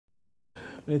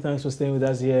Many thanks for staying with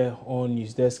us here on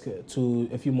News Desk. To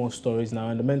a few more stories now.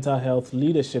 And the Mental Health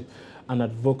Leadership and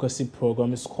Advocacy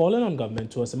Program is calling on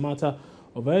government to, as a matter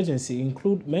of urgency,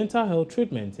 include mental health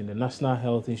treatment in the National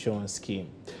Health Insurance Scheme.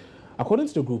 According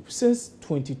to the group, since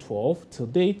 2012 till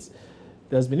date,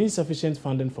 there has been insufficient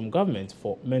funding from government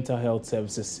for mental health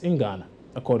services in Ghana.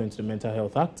 According to the Mental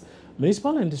Health Act,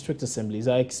 municipal and district assemblies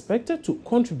are expected to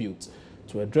contribute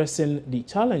to addressing the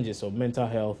challenges of mental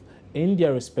health in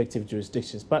their respective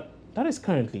jurisdictions, but that is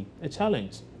currently a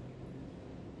challenge.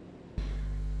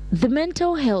 The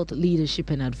Mental Health Leadership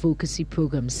and Advocacy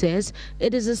Program says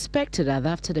it is expected that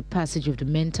after the passage of the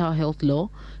mental health law,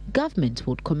 government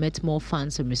would commit more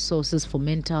funds and resources for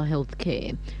mental health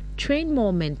care, train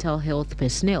more mental health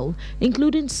personnel,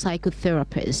 including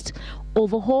psychotherapists,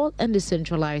 overhaul and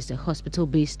decentralize the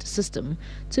hospital-based system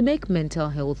to make mental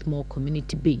health more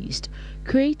community-based,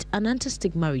 create an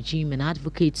anti-stigma regime and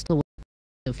advocate towards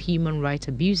of human rights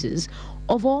abuses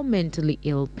of all mentally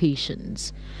ill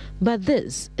patients. But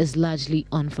this is largely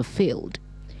unfulfilled.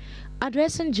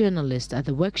 Addressing journalists at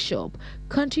the workshop,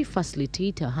 country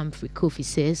facilitator Humphrey Kofi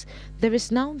says there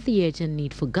is now the urgent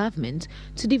need for government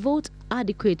to devote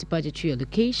adequate budgetary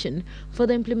allocation for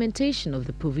the implementation of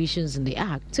the provisions in the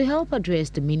Act to help address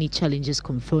the many challenges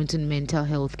confronting mental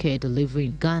health care delivery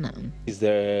in Ghana.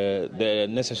 The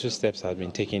necessary steps have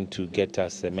been taken to get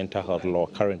us a mental health law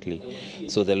currently.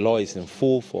 So the law is in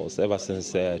full force ever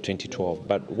since 2012.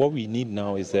 But what we need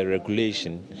now is the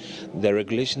regulation. The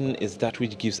regulation is that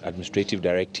which gives administrative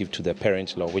directive to the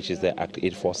parent law, which is the Act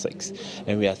 846.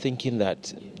 And we are thinking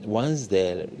that once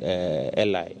the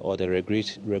LI or the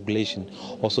regulation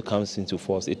also comes into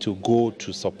force, it will go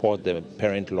to support the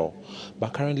parent law.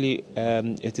 But currently,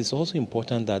 it is also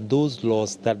important that those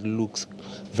laws that looks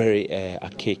very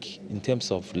archaic in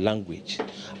terms of language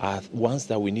are ones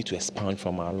that we need to expand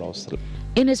from our laws.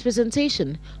 In his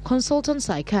presentation, consultant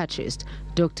psychiatrist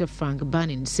Dr. Frank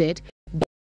Banning said,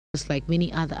 like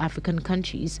many other African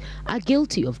countries, are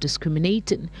guilty of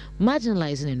discriminating,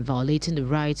 marginalizing and violating the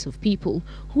rights of people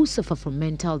who suffer from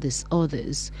mental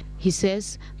disorders. He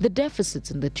says the deficits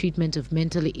in the treatment of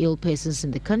mentally ill persons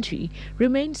in the country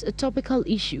remains a topical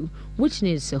issue which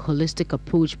needs a holistic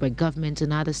approach by government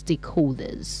and other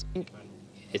stakeholders.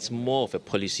 It's more of a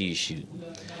policy issue,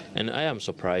 and I am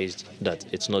surprised that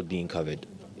it's not being covered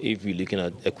if you're looking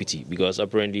at equity, because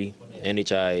apparently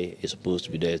NHI is supposed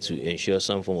to be there to ensure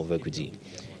some form of equity.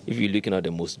 If you're looking at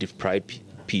the most deprived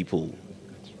people,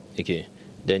 okay,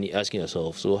 then you're asking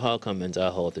yourself, so how come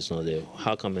mental health is not there?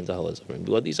 How come mental health is suffering?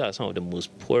 Because these are some of the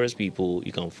most poorest people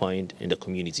you can find in the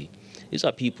community. These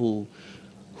are people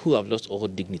who have lost all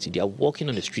dignity. They are walking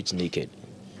on the streets naked,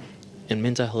 and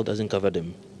mental health doesn't cover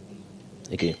them.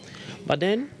 Okay, but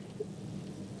then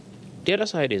the other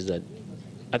side is that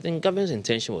I think government's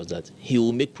intention was that he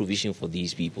will make provision for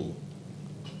these people,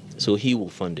 so he will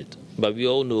fund it. But we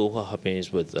all know what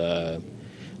happens with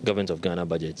government of Ghana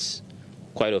budgets.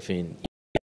 Quite often,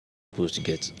 you're supposed to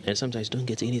get, and sometimes don't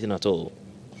get anything at all.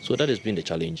 So that has been the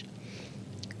challenge.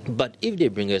 But if they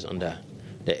bring us under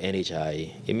the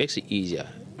NHI, it makes it easier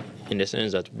in the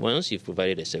sense that once you've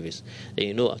provided a service, then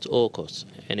you know at all costs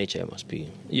NHI must pay.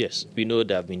 Yes, we know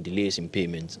there have been delays in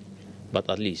payment, but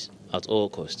at least at all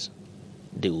costs,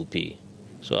 they will pay.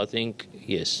 So I think,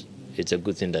 yes, it's a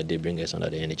good thing that they bring us under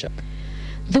the NHI.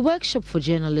 The workshop for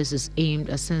journalists is aimed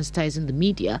at sensitizing the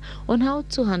media on how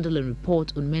to handle and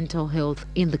report on mental health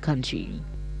in the country.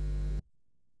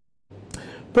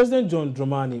 President John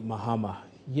Dramani Mahama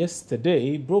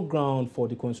yesterday broke ground for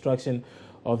the construction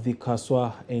of the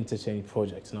Kasoa interchange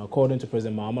project. Now, according to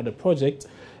President Mahama, the project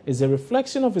is a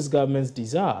reflection of his government's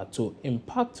desire to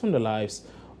impact on the lives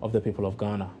of the people of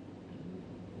Ghana.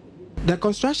 The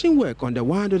construction work on the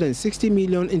 160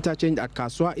 million interchange at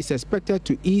Kasoa is expected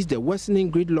to ease the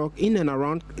worsening gridlock in and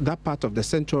around that part of the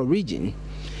central region.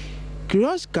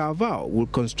 Kirosh Carval will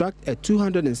construct a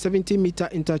 270-meter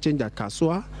interchange at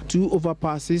Kasoa, 2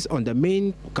 overpasses on the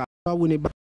main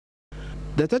Kasoa-Winneba,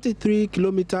 the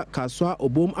 33-kilometer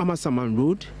Kasoa-Obom-Amasaman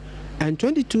road, and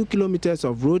 22 kilometers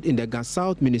of road in the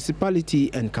Ga-South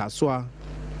municipality and Kasoa.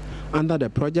 Under the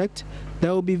project,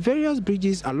 there will be various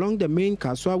bridges along the main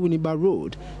Kasoa-Winneba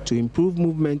road to improve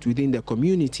movement within the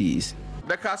communities.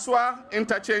 The Kasoa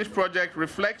interchange project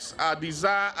reflects our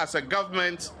desire as a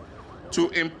government to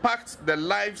impact the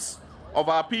lives of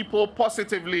our people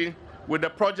positively with the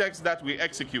projects that we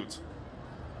execute.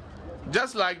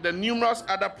 Just like the numerous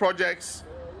other projects,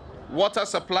 water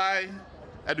supply,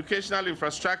 educational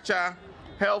infrastructure,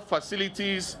 health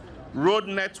facilities, road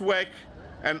network,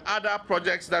 and other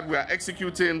projects that we are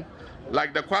executing,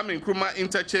 like the Kwame Nkrumah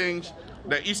interchange,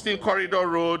 the Eastern Corridor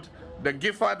Road, the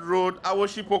Gifford Road,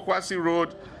 Awoshipo-Kwasi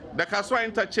Road. The Kasoa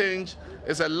interchange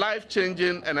is a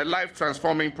life-changing and a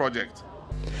life-transforming project.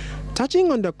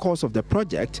 Touching on the cost of the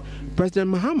project,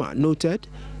 President Mahama noted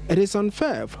it is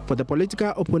unfair for the political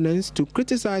opponents to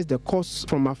criticize the costs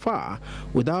from afar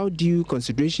without due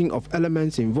consideration of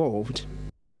elements involved.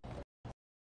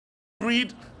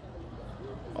 Breed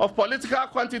of political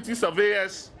quantity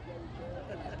surveyors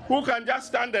who can just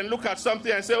stand and look at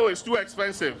something and say, oh, it's too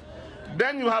expensive.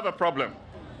 Then you have a problem.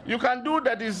 You can do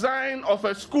the design of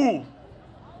a school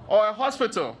or a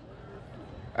hospital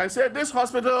and say this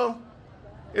hospital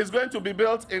is going to be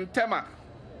built in Tema.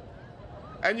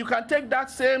 And you can take that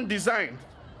same design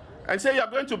and say you're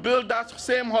going to build that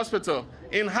same hospital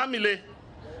in Hamile.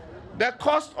 The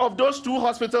cost of those two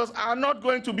hospitals are not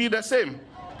going to be the same.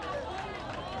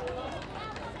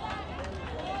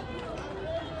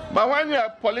 But when you're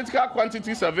a political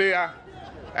quantity surveyor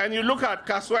and you look at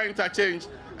Kasoa interchange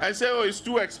and say, oh, it's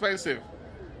too expensive.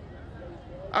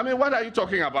 I mean, what are you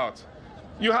talking about?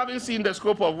 You haven't seen the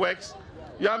scope of works.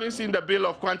 You haven't seen the bill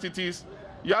of quantities.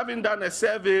 You haven't done a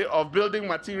survey of building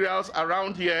materials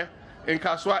around here in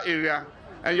Kasoa area,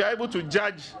 and you're able to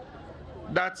judge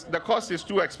that the cost is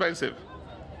too expensive.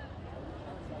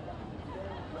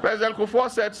 President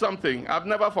Kufuor said something. I've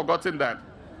never forgotten that.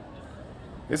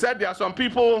 He said there are some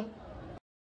people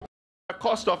the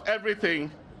cost of everything,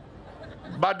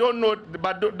 but do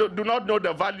not know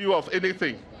the value of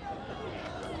anything.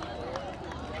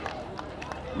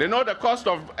 They know the cost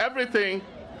of everything,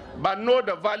 but know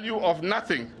the value of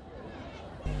nothing.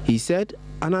 He said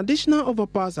an additional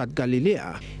overpass at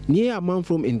Galilea near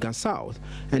Amanfrom in South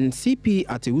and CP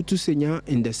at Ewutu-Senya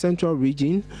in the central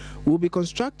region will be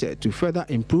constructed to further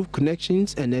improve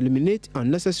connections and eliminate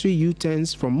unnecessary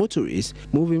U-turns from motorists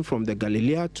moving from the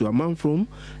Galilea to Amanfrom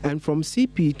and from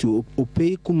CP to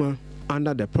Opei-Kuma.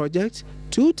 Under the project,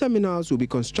 2 terminals will be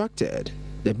constructed: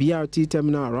 the BRT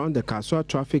terminal around the Kasoa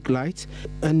traffic lights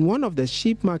and one of the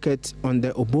sheep markets on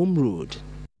the Obom Road.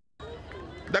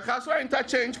 The Kasoa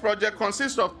interchange project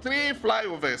consists of 3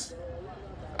 flyovers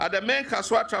at the main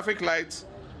Kasoa traffic lights,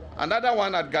 another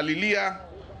one at Galilea,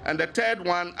 and the 3rd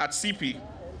one at CP.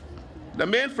 The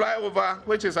main flyover,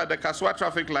 which is at the Kasoa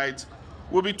traffic light,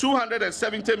 will be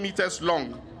 270 meters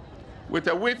long with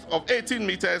a width of 18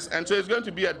 meters, and so it's going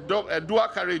to be a dual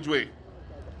carriageway. 2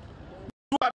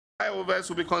 other flyovers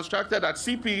will be constructed at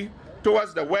CP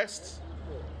towards the west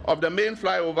of the main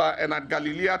flyover and at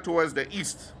Galilea towards the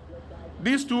east.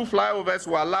 These 2 flyovers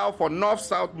will allow for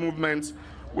north-south movements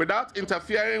without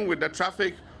interfering with the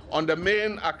traffic on the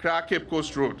main Accra-Cape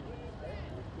Coast Road.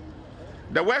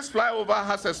 The west flyover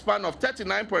has a span of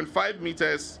 39.5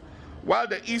 meters, while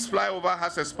the east flyover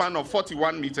has a span of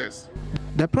 41 meters.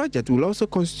 The project will also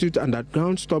constitute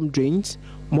underground storm drains,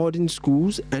 modern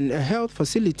schools, and a health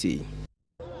facility.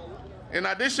 In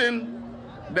addition,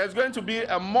 there's going to be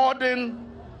a modern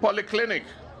polyclinic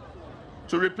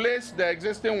to replace the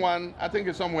existing one. I think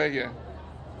it's somewhere here,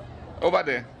 over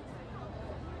there.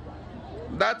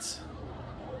 That's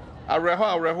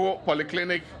Areho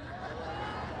Polyclinic.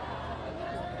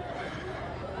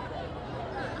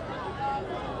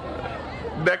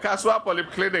 The Kasoa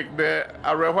Polyclinic, the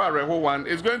Areho one,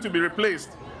 is going to be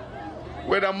replaced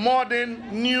with a modern,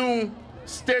 new,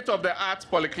 state-of-the-art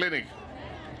polyclinic.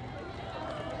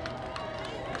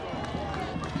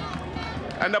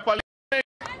 And the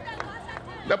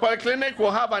polyclinic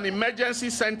will have an emergency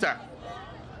center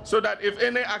so that if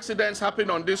any accidents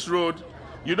happen on this road,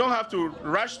 you don't have to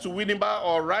rush to Winneba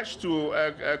or rush to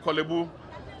Kolebu.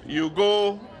 You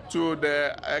go to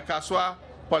the Kasoa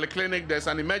Polyclinic. There's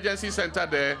an emergency center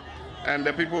there, and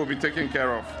the people will be taken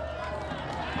care of.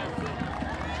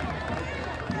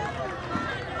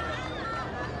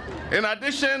 In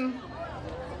addition,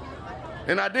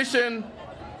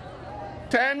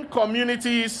 10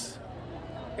 communities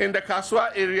in the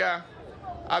Kasoa area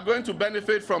are going to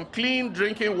benefit from clean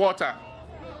drinking water.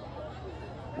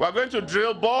 We are going to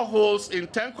drill boreholes in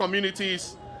 10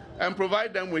 communities and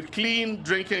provide them with clean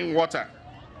drinking water.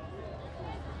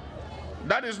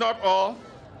 That is not all.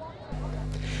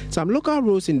 Some local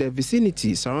roads in the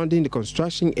vicinity surrounding the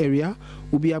construction area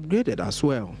will be upgraded as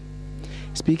well.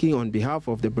 Speaking on behalf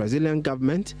of the Brazilian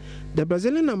government, the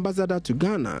Brazilian ambassador to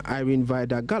Ghana, Irene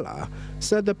Vida Gala,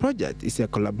 said the project is a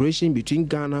collaboration between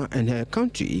Ghana and her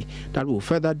country that will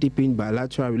further deepen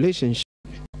bilateral relations.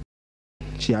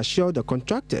 She assured the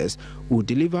contractors will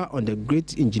deliver on the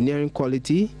great engineering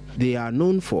quality they are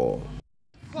known for.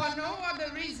 For no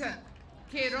other reason,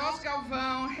 Queiroz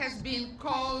Galvão has been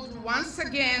called once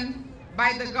again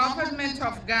by the government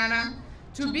of Ghana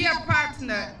to be a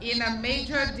partner in a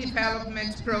major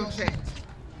development project.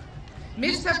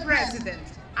 Mr. President,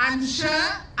 I'm sure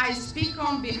I speak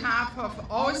on behalf of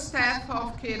all staff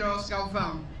of Queiroz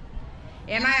Galvão,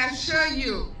 and I assure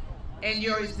you and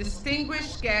your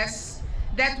distinguished guests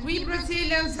that we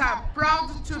Brazilians are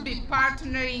proud to be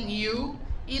partnering you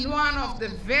in one of the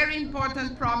very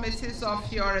important promises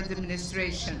of your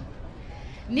administration.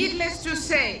 Needless to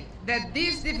say that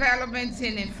these developments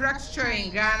in infrastructure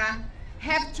in Ghana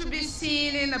have to be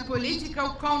seen in a political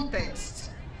context,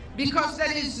 because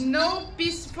there is no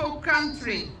peaceful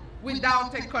country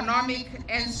without economic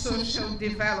and social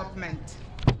development.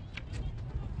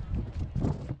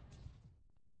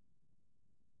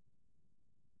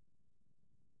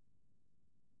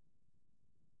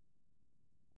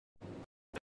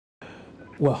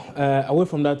 Well, away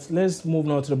from that, let's move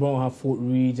now to the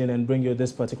Brong-Ahafo region and bring you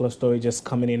this particular story just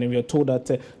coming in. And we are told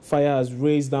that fire has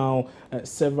razed down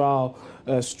several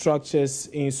structures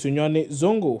in Sunyani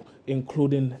Zongo,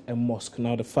 including a mosque.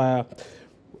 Now, the fire,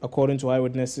 according to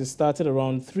eyewitnesses, started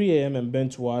around 3 a.m. and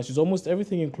burned to ash. It's almost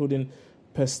everything, including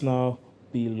personal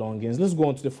belongings. Let's go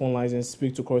on to the phone lines and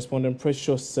speak to correspondent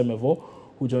Precious Semevo,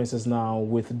 who joins us now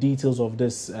with details of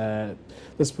this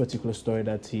this particular story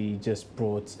that he just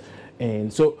brought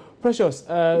in. So, Precious,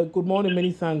 good morning.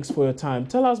 Many thanks for your time.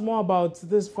 Tell us more about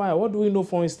this fire. What do we know,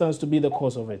 for instance, to be the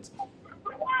cause of it?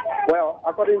 Well,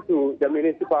 according to the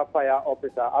municipal fire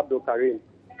officer, Abdul Karim,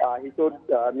 he told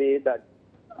me that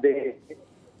they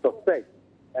suspect,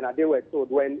 and they were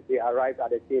told when they arrived at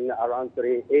the scene around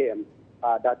 3 a.m.,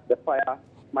 that the fire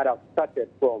might have started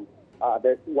from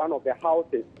one of the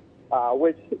houses,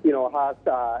 which has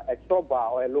a shop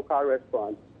bar or a local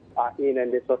restaurant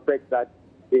and they suspect that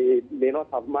they may not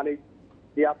have managed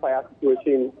their fire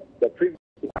situation. The previous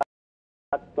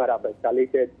might have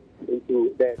escalated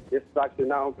into the destruction.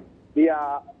 Now, they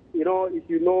are, if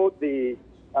you know the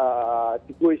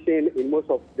situation in most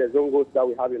of the zongos that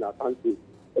we have in our country,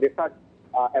 it is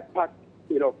a packed,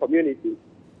 community.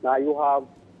 Now you have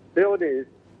buildings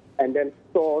and then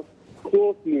stores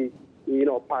closely,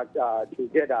 packed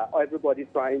together. Everybody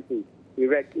trying to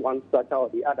erect one structure or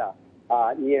the other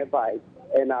nearby.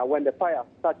 And when the fire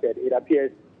started, it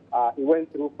appears it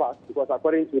went through fast because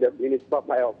according to the municipal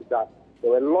fire officer,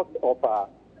 there were lots of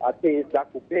things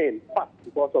that could burn fast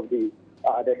because of the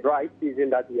dry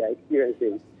season that we are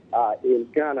experiencing in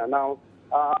Ghana. Now,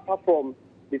 apart from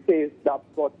the things that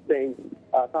got burnt,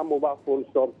 some mobile phone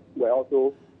shops were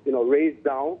also, raised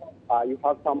down. You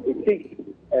have some boutiques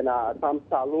and some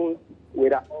salons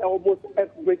with almost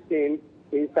everything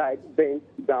inside burnt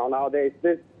down. Now, there is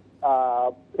this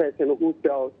person who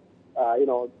sells,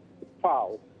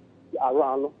 fowls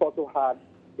around, also had,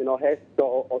 her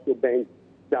store also burnt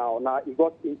down. Now, it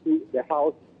got into the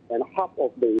house and half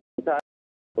of the entire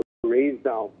was raised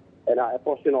down, and a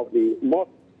portion of the mosque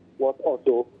was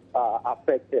also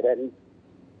affected. And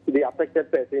the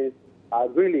affected persons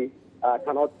really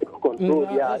cannot control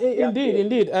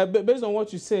Indeed. Based on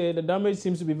what you say, the damage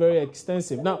seems to be very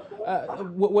extensive. Now,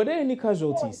 were there any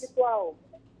casualties?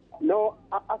 No,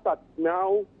 as at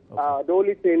now, okay. The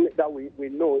only thing that we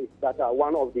know is that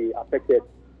one of the affected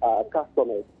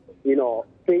customers,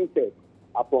 fainted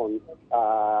upon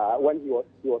when he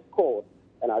was called,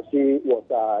 and she was,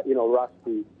 rushed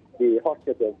to the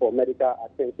hospital for medical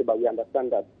attention. But we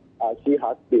understand that she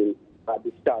has been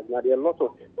discharged. Now there are lots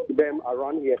of them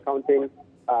around here counting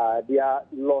their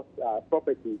lost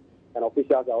property, and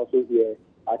officials are also here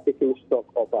taking stock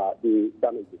of the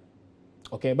damages.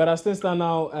 Okay, but as things stand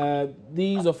now,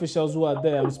 these officials who are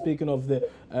there, I'm speaking of the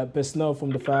personnel from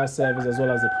the fire service as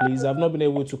well as the police, have not been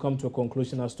able to come to a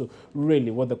conclusion as to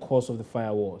really what the cause of the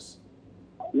fire was.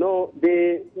 No,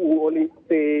 they will only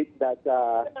say that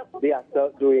they are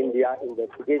still doing their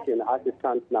investigation as it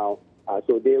stands now.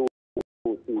 So they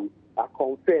will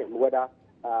confirm whether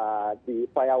the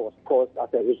fire was caused as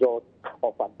a result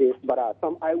of this. But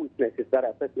some eyewitnesses that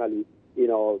are personally, they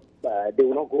will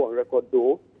not go on record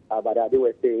though. But they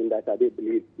were saying that they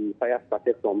believe the fire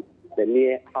started from the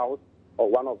near house or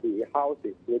one of the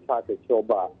houses which has a shop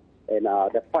bar, and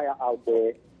the fire out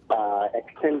there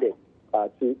extended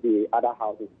to the other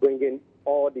houses, bringing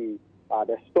all the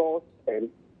stores and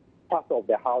parts of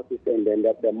the houses and then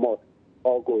the mosque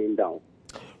all going down.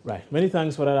 Right. Many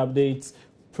thanks for that update,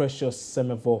 Precious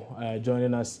Semevo,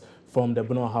 joining us from the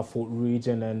Brong-Ahafo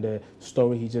region. And the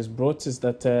story he just brought is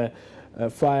that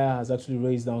fire has actually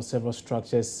razed down several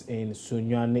structures in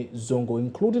Sunyani Zongo,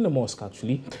 including a mosque,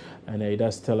 actually. And it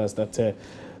does tell us that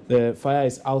the fire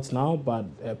is out now,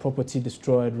 but property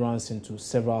destroyed runs into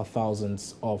several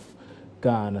thousands of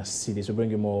Ghana cedis. We'll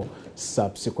bring you more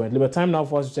subsequently. But time now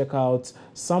for us to check out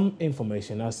some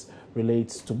information as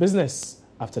relates to business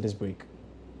after this break.